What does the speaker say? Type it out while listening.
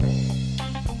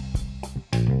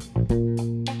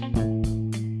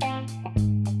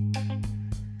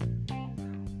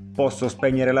Posso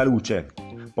spegnere la luce,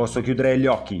 posso chiudere gli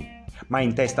occhi, ma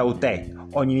in testa ho te,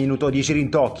 ogni minuto 10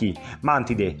 rintocchi.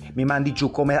 Mantide, mi mandi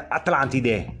giù come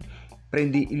Atlantide.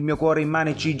 Prendi il mio cuore in mano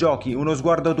e ci giochi, uno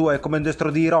sguardo tuo è come un destro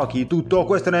di Rocky. Tutto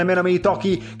questo nemmeno mi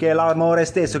tocchi, che è l'amore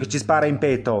stesso che ci spara in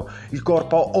petto. Il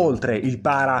corpo oltre il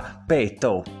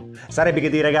parapetto. Sarebbe che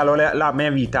ti regalo la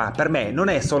mia vita, per me non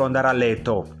è solo andare a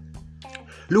letto.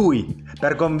 Lui,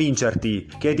 per convincerti,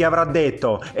 che ti avrà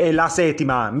detto, è la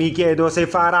settima, mi chiedo se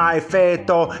farà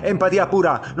effetto. Empatia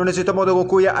pura, non esiste modo con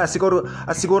cui assicuro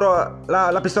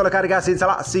la pistola carica senza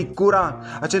la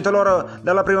sicura. Accento l'oro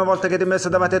dalla prima volta che ti ho messo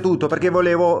davanti a tutto, perché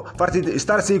volevo farti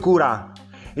star sicura.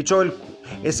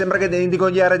 E sembra che di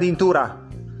cogliere addirittura.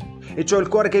 E c'ho il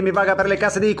cuore che mi vaga per le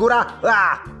case di cura.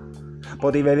 Ah!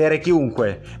 Potevi avere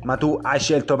chiunque, ma tu hai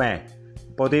scelto me.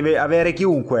 Potevi avere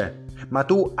chiunque, ma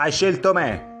tu hai scelto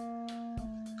me.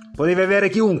 Potevi avere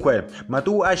chiunque, ma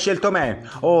tu hai scelto me.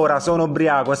 Ora sono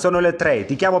ubriaco e sono le 3.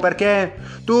 Ti chiamo perché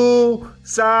tu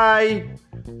sai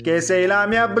che sei la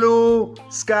mia blue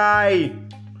sky.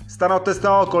 Stanotte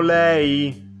sto con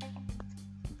lei.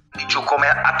 Giù come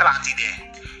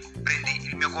Atlantide. Prendi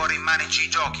il mio cuore in mano e ci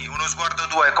giochi, uno sguardo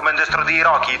tuo è come un destro di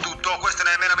Rocky. Tutto questo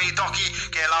nemmeno mi tocchi,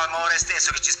 che è l'amore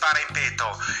stesso che ci spara in petto.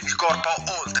 Il corpo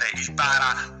oltre il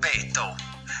parapetto.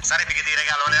 Sarebbe che ti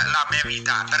regalo la mia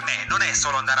vita, per me non è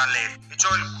solo andare a letto.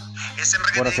 E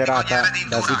sembra che buona serata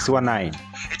da SIX6-ONE1-NINE9.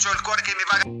 E c'ho il cuore che mi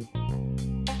va.